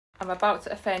about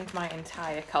to offend my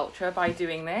entire culture by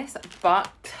doing this,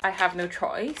 but I have no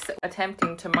choice.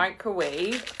 Attempting to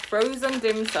microwave frozen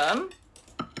dim sum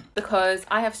because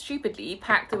I have stupidly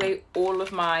packed away all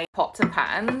of my pots and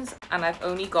pans and I've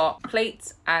only got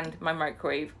plates and my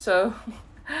microwave. So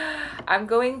I'm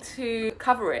going to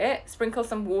cover it, sprinkle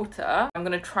some water. I'm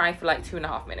going to try for like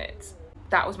 2.5 minutes.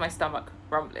 That was my stomach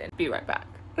rumbling. Be right back.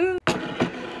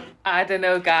 I don't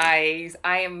know, guys.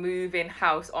 I am moving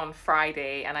house on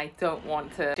Friday and I don't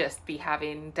want to just be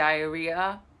having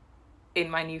diarrhea in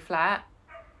my new flat.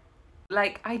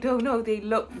 Like, I don't know, they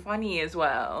look funny as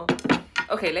well.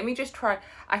 Okay, let me just try.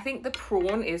 I think the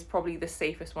prawn is probably the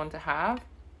safest one to have.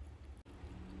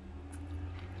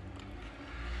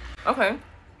 Okay.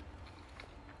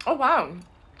 Oh, wow.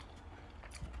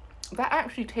 That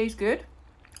actually tastes good.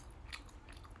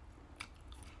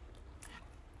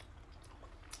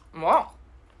 What?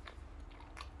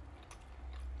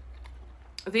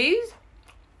 These?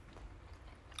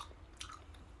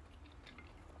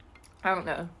 I don't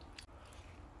know.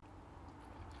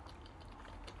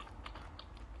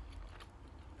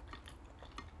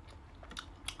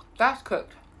 That's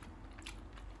cooked.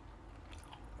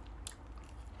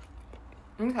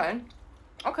 Okay.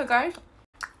 Okay, guys.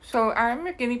 So I'm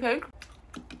a guinea pig.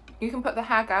 You can put the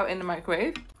hag out in the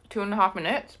microwave, 2.5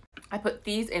 minutes. I put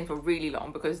these in for really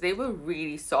long because they were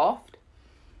really soft.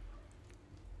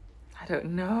 I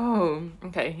don't know.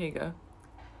 Okay, here you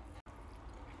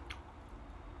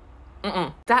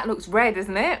go. That looks red,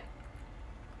 isn't it?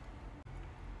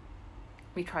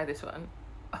 Let me try this one.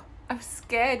 Oh, I'm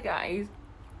scared, guys.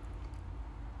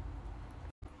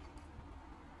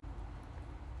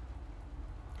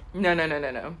 No.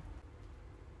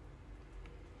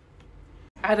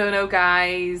 I don't know,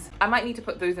 guys. I might need to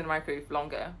put those in the microwave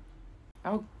longer.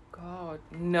 Oh, God.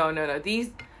 No.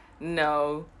 These,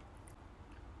 no.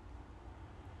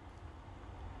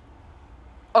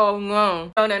 Oh,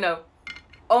 no. No.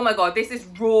 Oh, my God. This is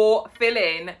raw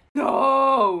filling.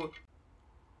 No.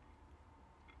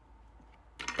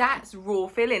 That's raw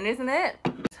filling, isn't it?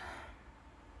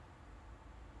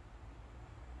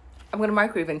 I'm going to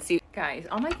microwave and see. Guys,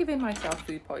 am I giving myself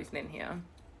food poisoning here?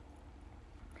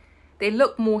 They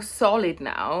look more solid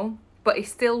now, but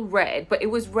it's still red. But it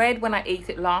was red when I ate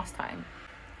it last time.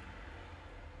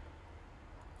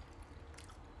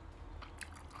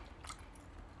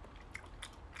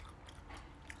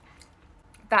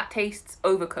 That tastes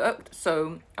overcooked,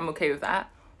 so I'm okay with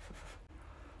that.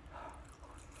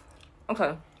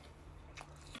 Okay.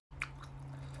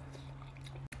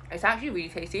 It's actually really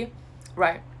tasty.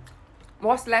 Right.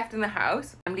 What's left in the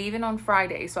house? I'm leaving on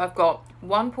Friday, so I've got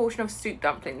 1 portion of soup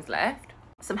dumplings left,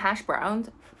 some hash browns.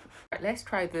 Right, let's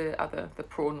try the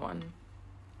prawn one.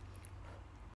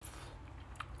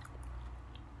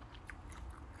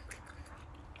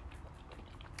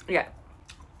 Yeah,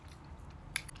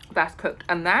 that's cooked,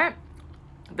 and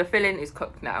the filling is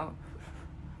cooked now.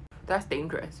 That's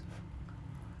dangerous.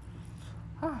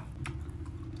 Oh.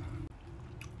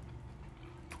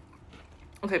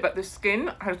 Okay, but the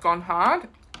skin has gone hard.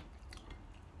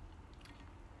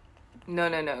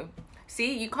 No.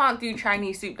 See, you can't do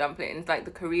Chinese soup dumplings like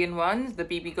the Korean ones, the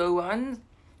Bibigo ones,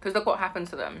 because look what happened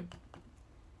to them.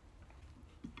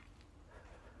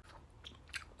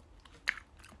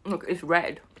 Look, it's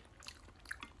red.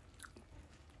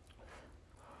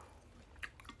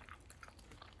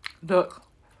 Look.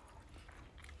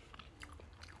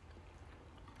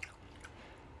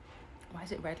 Why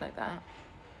is it red like that?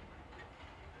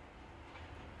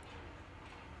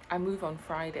 I move on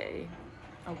Friday.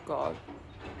 Oh, God.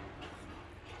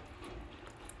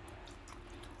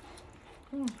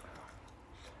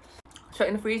 So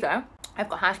in the freezer, I've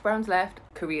got hash browns left,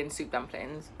 Korean soup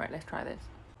dumplings. Right, let's try this.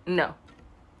 No.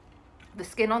 The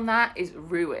skin on that is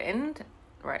ruined.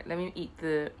 Right, let me eat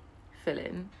the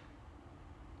filling.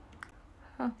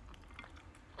 Huh.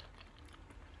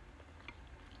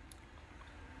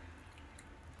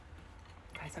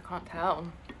 Guys, I can't tell.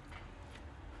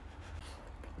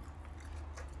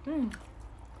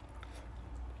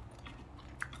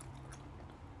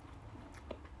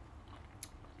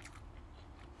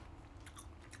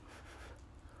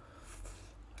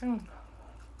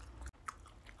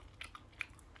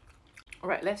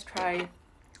 Right, let's try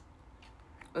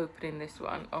opening this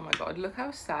one. Oh my God, look how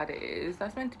sad it is.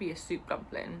 That's meant to be a soup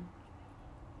dumpling.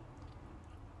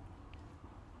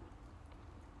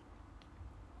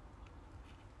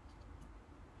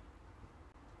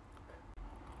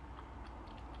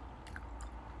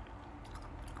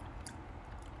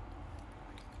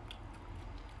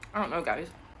 I don't know, guys.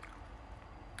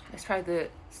 Let's try the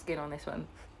skin on this one.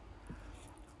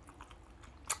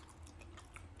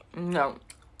 No.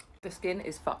 The skin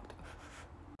is fucked.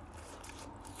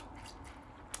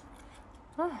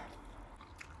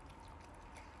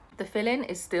 The filling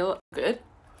is still good.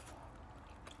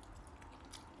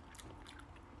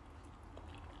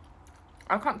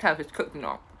 I can't tell if it's cooked or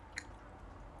not.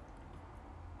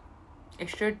 It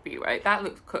should be, right? That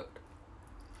looks cooked.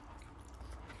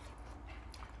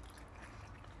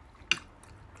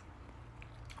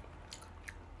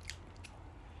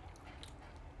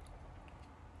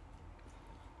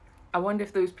 I wonder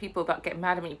if those people that get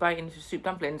mad at me biting into soup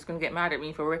dumplings are going to get mad at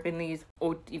me for ripping these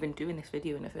or even doing this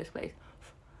video in the first place.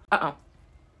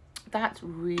 That's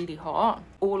really hot.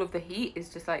 All of the heat is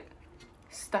just like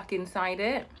stuck inside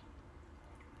it.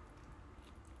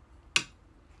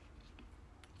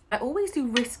 I always do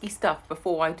risky stuff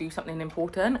before I do something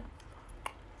important.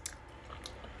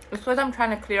 It's because I'm trying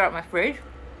to clear out my fridge.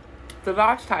 The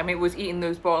last time it was eating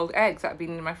those boiled eggs that have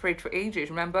been in my fridge for ages,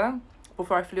 remember?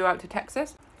 Before I flew out to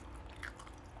Texas.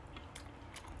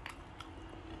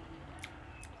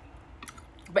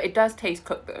 But it does taste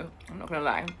cooked though, I'm not gonna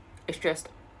lie. It's just,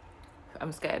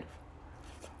 I'm scared.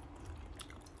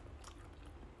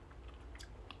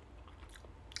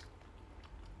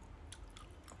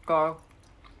 God,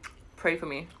 pray for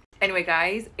me. Anyway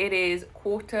guys, it is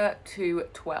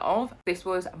 11:45. This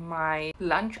was my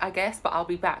lunch, I guess, but I'll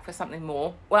be back for something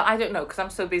more. Well, I don't know, because I'm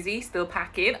so busy still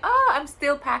packing. I'm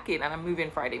still packing and I'm moving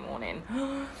Friday morning.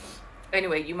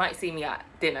 Anyway, you might see me at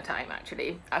dinner time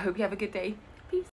actually. I hope you have a good day.